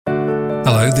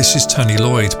this is Tony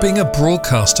Lloyd. Being a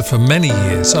broadcaster for many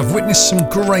years, I've witnessed some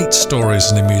great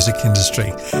stories in the music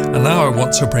industry, and now I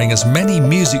want to bring as many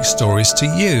music stories to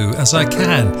you as I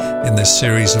can in this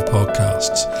series of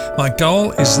podcasts. My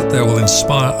goal is that they will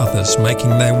inspire others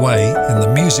making their way in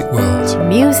the music world.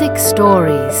 Music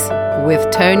Stories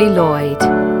with Tony Lloyd.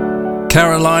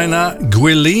 Carolina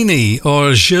Guilini,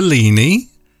 or Guilini,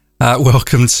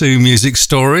 welcome to Music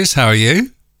Stories. How are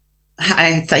you?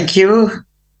 Hi, thank you.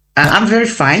 I'm very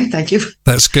fine, thank you.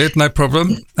 That's good, no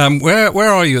problem. Where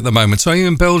are you at the moment? Are you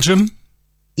in Belgium?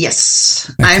 Yes,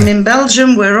 okay. I'm in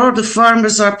Belgium, where all the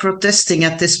farmers are protesting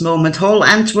at this moment. Whole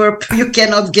Antwerp, you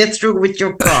cannot get through with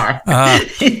your car.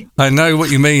 I know what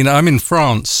you mean. I'm in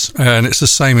France, and it's the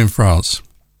same in France.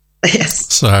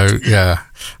 Yes. So, yeah,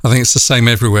 I think it's the same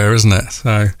everywhere, isn't it?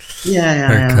 So,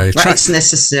 yeah. Okay. Well, it's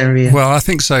necessary. Well, I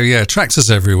think so, yeah.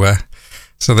 Tractors everywhere.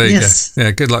 So there you go. Yeah,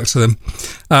 good luck to them.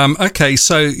 Okay,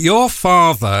 so your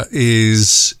father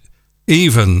is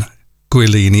Yvan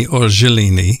Guilini, or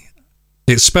Guilini.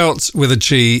 It's spelt with a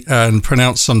G and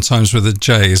pronounced sometimes with a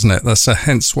J, isn't it? That's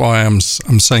hence why I'm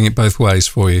saying it both ways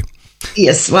for you.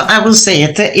 Yes, well, I will say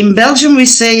it. In Belgium, we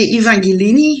say Yvan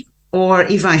Guilini, or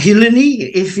Yvan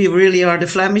Guilini, if you really are the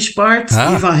Flemish part.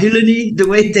 Yvan Guilini, the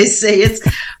way they say it.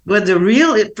 But the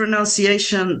real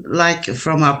pronunciation, like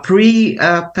from our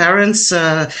pre-parents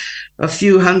a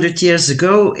few hundred years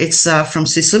ago, it's from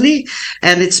Sicily,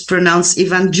 and it's pronounced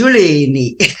Yvan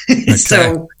Guilini. Okay.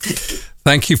 So,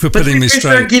 thank you for putting me straight.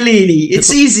 But we prefer Guilini.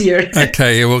 It's easier.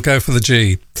 Okay, we'll go for the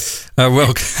G.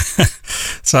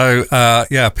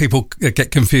 So, people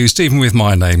get confused even with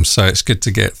my name, so it's good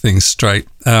to get things straight.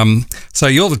 So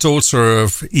you're the daughter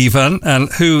of Yvan,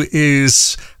 and who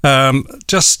is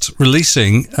just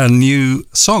releasing a new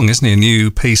song, isn't he? A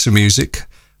new piece of music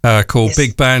called Yes.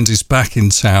 Big Band is Back in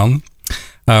Town.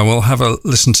 We'll have a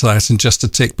listen to that in just a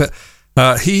tick.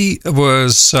 But he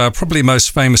was probably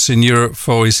most famous in Europe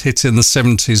for his hit in the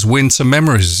 70s, Winter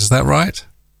Memories. Is that right?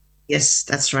 Yes,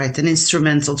 that's right. An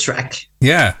instrumental track.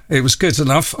 Yeah, it was good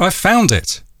enough. I found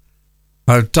it.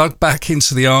 I dug back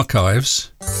into the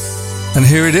archives, and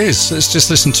here it is. Let's just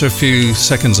listen to a few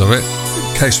seconds of it,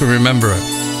 in case we remember it.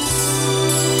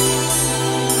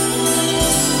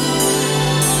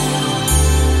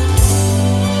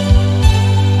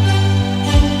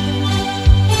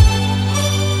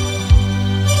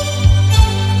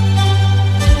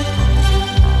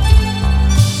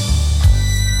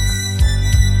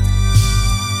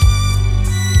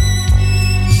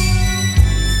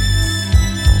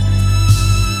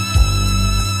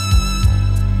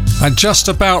 I just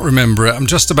about remember it. I'm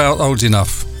just about old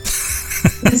enough.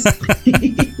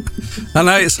 I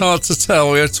know it's hard to tell.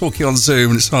 We're talking on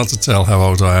Zoom and it's hard to tell how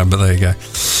old I am, but there you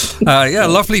go.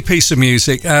 Lovely piece of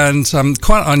music, and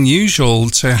quite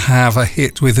unusual to have a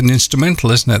hit with an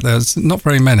instrumental, isn't it? There's not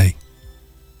very many.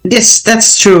 Yes,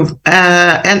 that's true.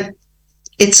 And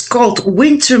it's called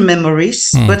Winter Memories,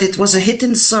 but it was a hit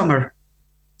in summer.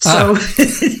 So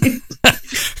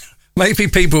maybe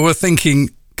people were thinking,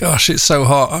 gosh, it's so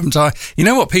hot, I'm dying. You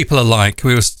know what people are like?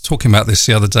 We were talking about this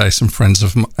the other day, some friends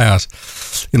of ours.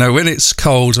 You know, when it's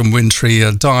cold and wintry,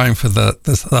 you're dying for the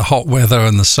hot weather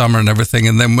and the summer and everything.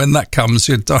 And then when that comes,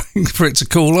 you're dying for it to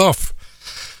cool off.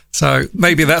 So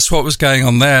maybe that's what was going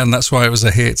on there. And that's why it was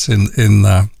a hit in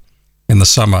the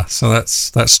summer. So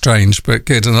that's strange, but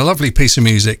good. And a lovely piece of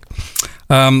music.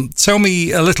 Tell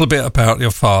me a little bit about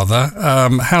your father.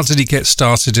 How did he get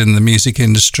started in the music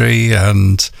industry,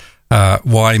 and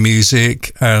why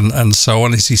music, and so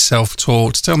on? Is he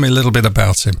self-taught? Tell me a little bit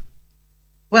about him.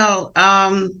 Well,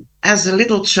 as a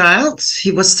little child,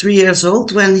 he was 3 years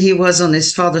old when he was on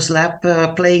his father's lap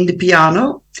playing the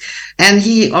piano, and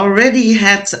he already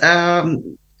had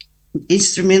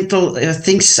instrumental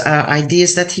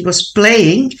ideas that he was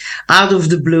playing out of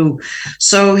the blue.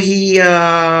 So he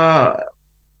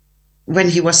when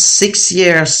he was 6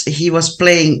 years, he was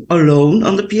playing alone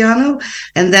on the piano.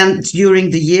 And then during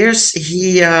the years,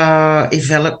 he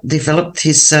developed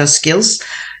his skills,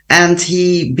 and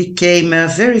he became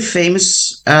very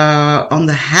famous on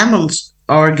the Hammond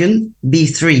organ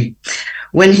B3.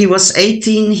 When he was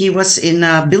 18, he was in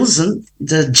Bilzen,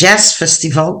 the jazz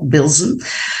festival, Bilzen,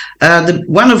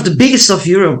 one of the biggest of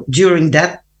Europe during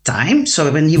that time.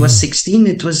 So when he was 16,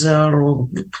 it was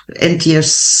end year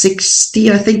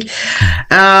 60, I think.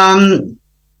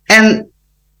 And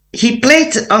he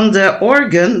played on the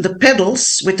organ, the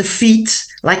pedals with the feet,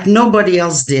 like nobody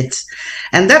else did.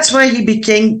 And that's why he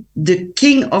became the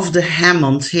king of the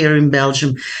Hammond here in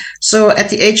Belgium. So at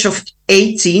the age of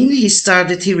 18,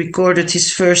 he recorded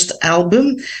his first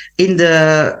album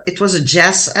it was a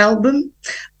jazz album.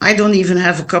 I don't even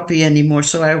have a copy anymore.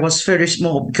 So I was very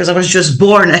small because I was just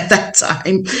born at that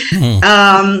time.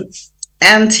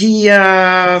 And he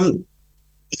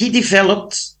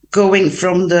developed going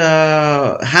from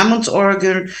the Hammond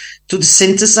organ to the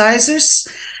synthesizers.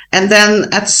 And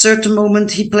then at a certain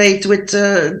moment, he played with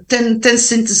 10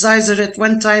 synthesizers at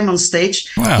one time on stage.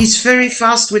 Wow. He's very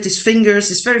fast with his fingers.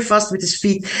 He's very fast with his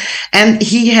feet. And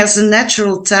he has a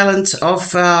natural talent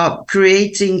of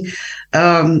creating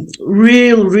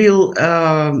real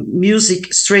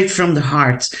music straight from the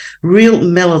heart, real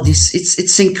melodies.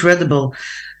 It's incredible.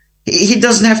 He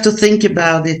doesn't have to think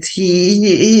about it.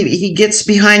 He gets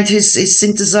behind his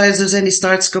synthesizers and he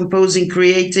starts composing,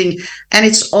 creating, and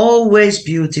it's always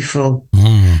beautiful.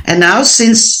 And now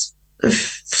since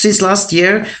last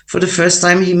year, for the first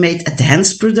time, he made a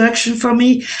dance production for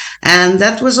me. And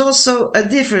that was also a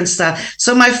different style.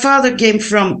 So my father came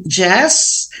from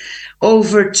jazz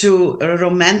over to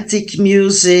romantic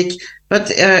music, but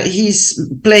he's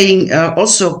playing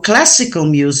also classical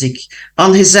music.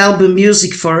 On his album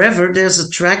Music Forever, there's a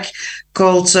track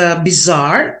called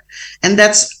Bizarre, and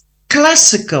that's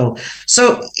classical.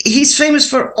 So he's famous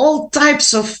for all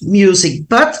types of music,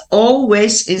 but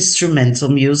always instrumental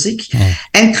music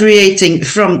and creating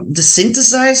from the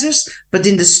synthesizers. But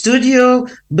in the studio,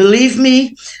 believe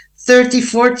me, 30,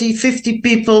 40, 50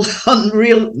 people,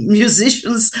 real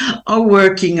musicians are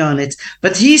working on it.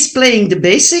 But he's playing the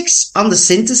basics on the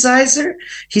synthesizer.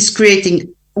 He's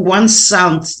creating one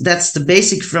sound that's the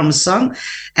basic from a song.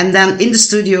 And then in the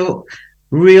studio,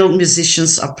 real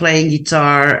musicians are playing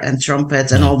guitar and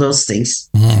trumpet and all those things.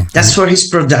 That's for his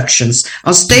productions.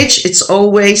 On stage, it's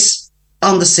always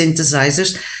on the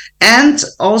synthesizers and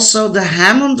also the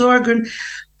Hammond organ.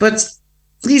 But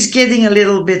he's getting a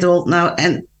little bit old now,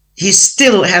 and he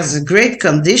still has a great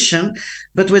condition,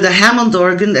 but with a Hammond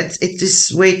organ, it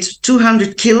is weighed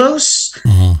 200 kilos.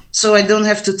 So I don't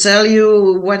have to tell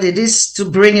you what it is to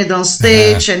bring it on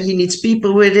stage, and he needs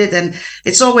people with it, and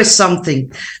it's always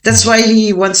something. That's why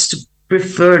he wants to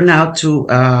prefer now to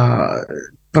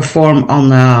perform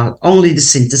on only the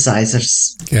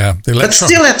synthesizers. Yeah, but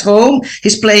still at home,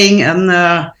 he's playing on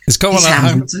he's got one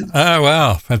at home. Oh,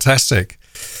 wow, fantastic.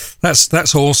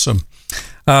 That's awesome.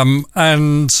 How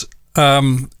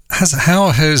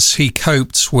has he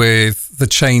coped with the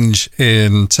change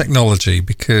in technology?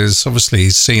 Because obviously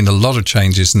he's seen a lot of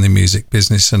changes in the music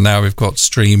business, and now we've got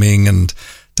streaming and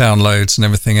downloads and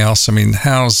everything else. I mean,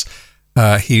 how's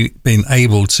he been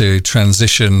able to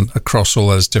transition across all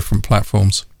those different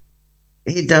platforms?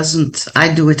 He doesn't.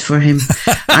 I do it for him.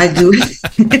 I do it.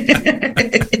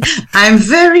 I'm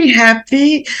very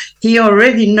happy. He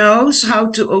already knows how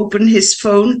to open his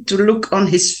phone to look on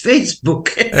his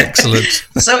Facebook. Excellent.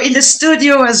 So in the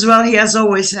studio as well, he has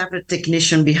always had a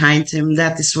technician behind him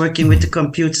that is working with the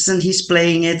computers, and he's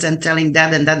playing it and telling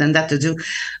that and that and that to do.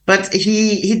 But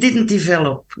he didn't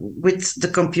develop with the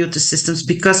computer systems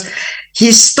because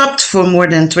he stopped for more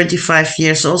than 25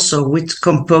 years also with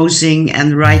composing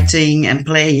and writing and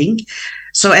playing.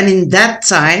 So, and in that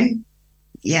time,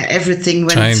 everything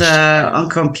went on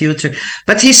computer.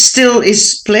 But he still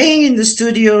is playing in the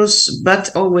studios,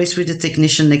 but always with a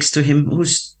technician next to him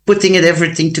who's putting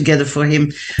everything together for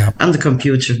him on the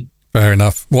computer. Fair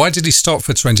enough. Why did he stop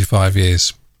for 25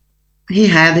 years? He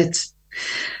had it.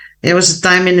 There was a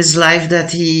time in his life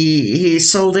that he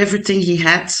sold everything he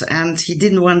had, and he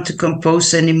didn't want to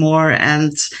compose anymore,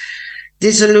 and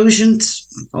disillusioned.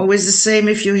 Always the same.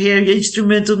 If you hear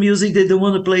instrumental music, they don't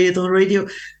want to play it on radio,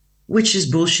 which is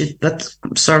bullshit. But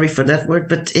I'm sorry for that word,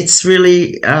 but it's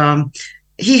really,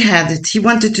 he had it. He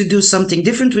wanted to do something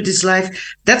different with his life.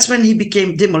 That's when he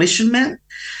became demolition man.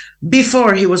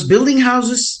 Before he was building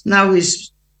houses. Now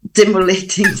he's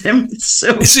demolishing them.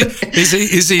 So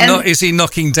is he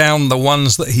knocking down the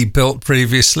ones that he built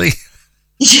previously?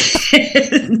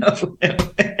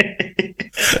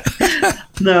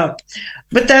 No.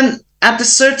 But then at a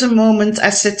certain moment, I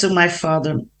said to my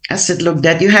father, I said, look,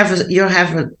 Dad, you have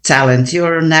a talent.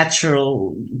 You're a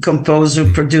natural composer,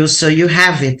 producer. You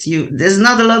have it. There's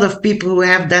not a lot of people who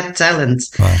have that talent.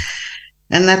 Wow.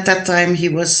 And at that time, he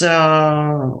was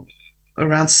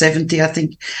around 70, I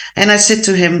think. And I said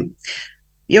to him,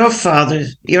 your father,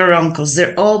 your uncles,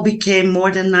 they all became more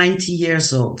than 90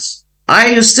 years old. Are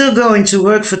you still going to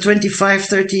work for 25,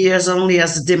 30 years only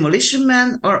as a demolition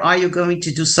man, or are you going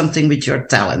to do something with your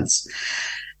talents?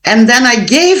 And then I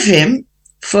gave him,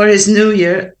 for his New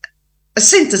Year, a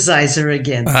synthesizer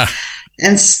again.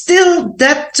 And still,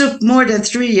 that took more than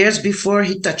 3 years before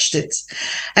he touched it.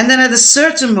 And then at a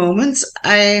certain moment,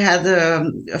 I had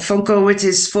a phone call with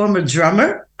his former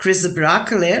drummer, Chris de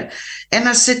Brakelaar. And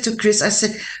I said to Chris,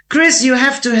 Chris, you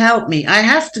have to help me. I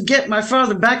have to get my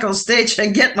father back on stage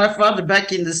and get my father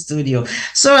back in the studio.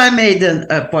 So I made an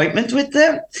appointment with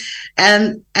them.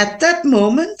 And at that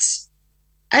moment,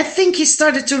 I think he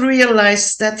started to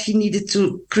realize that he needed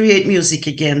to create music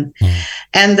again.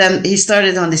 And then he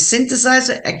started on his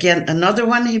synthesizer, again, another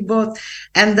one he bought.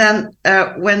 And then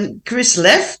when Chris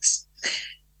left,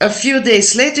 a few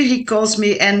days later, he calls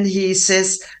me and he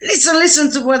says,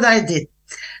 listen to what I did.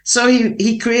 So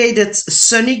he created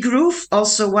Sunny Groove,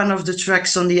 also one of the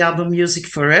tracks on the album Music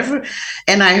Forever.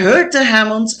 And I heard the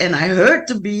Hammond and I heard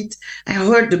the beat. I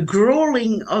heard the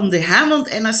growling on the Hammond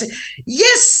and I said,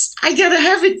 yes, I gotta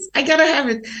have it. I gotta have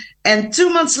it. And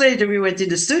 2 months later, we went in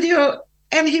the studio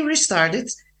and he restarted.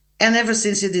 And ever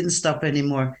since, he didn't stop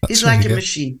anymore. He's like a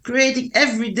machine, creating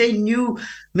every day new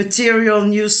material,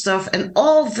 new stuff, and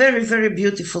all very, very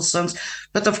beautiful songs.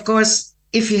 But of course,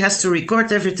 if he has to record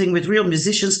everything with real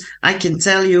musicians, I can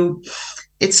tell you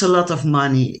it's a lot of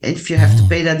money if you have to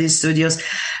pay that in studios.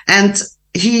 And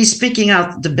he's picking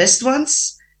out the best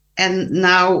ones. And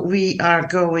now we have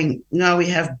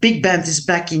Big Band is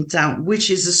Back in Town, which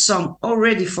is a song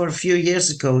already for a few years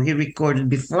ago he recorded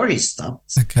before he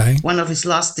stopped. Okay. One of his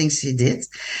last things he did.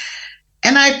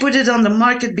 And I put it on the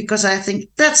market because I think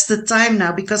that's the time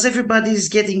now, because everybody is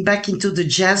getting back into the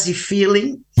jazzy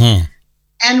feeling.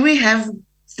 And we have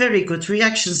very good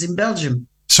reactions in Belgium.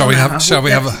 Shall we have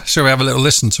a little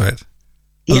listen to it?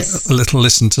 Yes. A little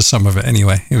listen to some of it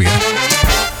anyway. Here we go.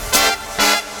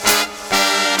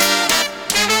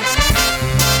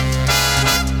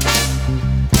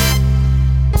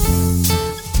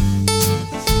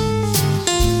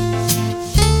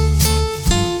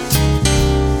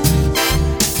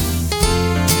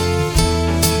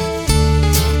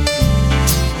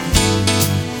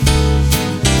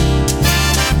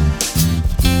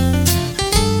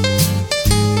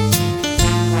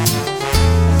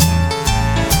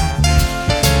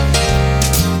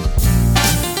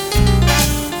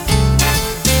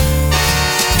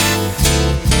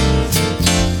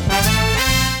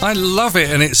 I love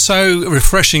it, and it's so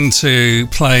refreshing to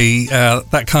play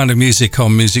that kind of music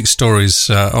on Music Stories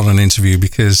on an interview,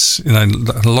 because a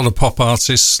lot of pop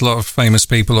artists, a lot of famous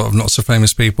people, a lot of not so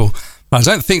famous people. I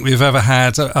don't think we've ever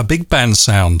had a big band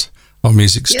sound on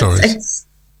Music Stories.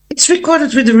 It's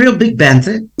recorded with a real big band.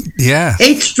 Eh? Yeah,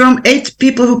 8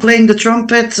 people who playing the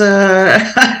trumpet.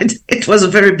 It was a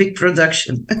very big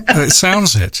production. It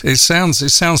sounds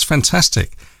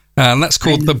fantastic, and that's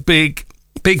called the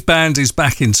Big Band is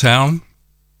Back in Town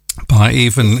by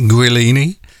Yvan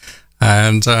Guilini.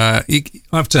 And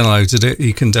I've downloaded it.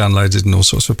 You can download it in all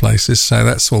sorts of places. So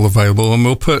that's all available. And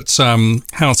we'll put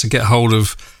how to get hold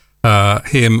of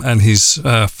him and his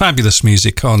fabulous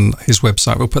music on his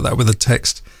website. We'll put that with a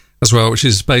text as well, which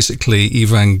is basically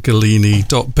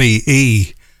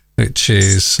yvanguilini.be, which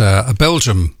is a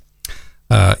Belgium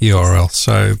URL.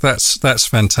 So that's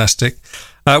fantastic.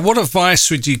 What advice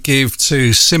would you give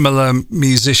to similar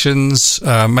musicians,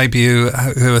 maybe who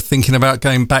are thinking about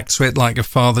going back to it like your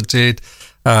father did?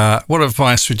 What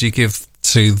advice would you give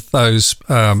to those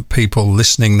people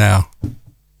listening now?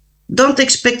 Don't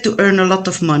expect to earn a lot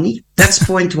of money. That's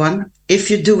point one. If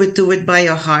you do it by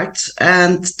your heart,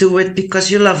 and do it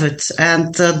because you love it.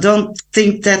 And don't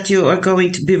think that you are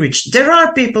going to be rich. There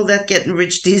are people that get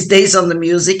rich these days on the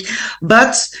music,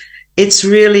 but it's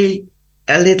really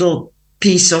a little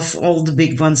piece of all the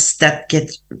big ones that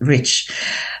get rich.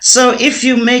 So if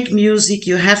you make music,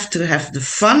 you have to have the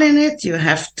fun in it. You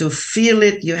have to feel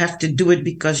it. You have to do it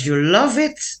because you love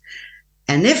it.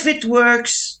 And if it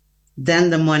works, then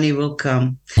the money will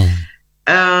come.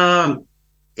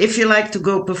 If you like to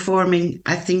go performing,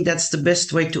 I think that's the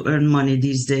best way to earn money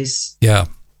these days. Yeah.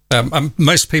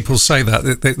 Most people say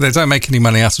that they don't make any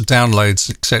money out of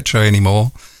downloads, etc.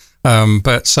 anymore.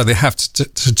 But so they have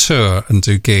to tour and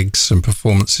do gigs and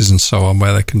performances and so on,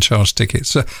 where they can charge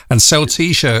tickets and sell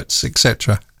T-shirts,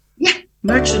 etc. Yeah,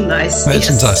 merchandise.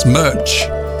 Yes. Merch.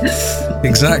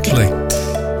 Exactly.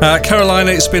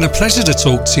 Carolina, it's been a pleasure to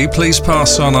talk to you. Please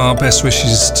pass on our best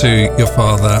wishes to your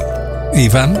father,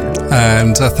 Yvan,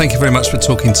 and thank you very much for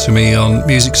talking to me on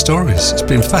Music Stories. It's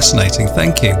been fascinating.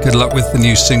 Thank you. Good luck with the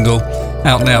new single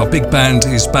out now. Big Band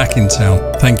is Back in Town.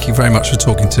 Thank you very much for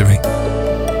talking to me.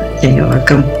 Yeah, you're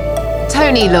welcome.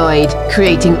 Tony Lloyd,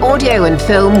 creating audio and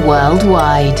film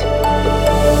worldwide.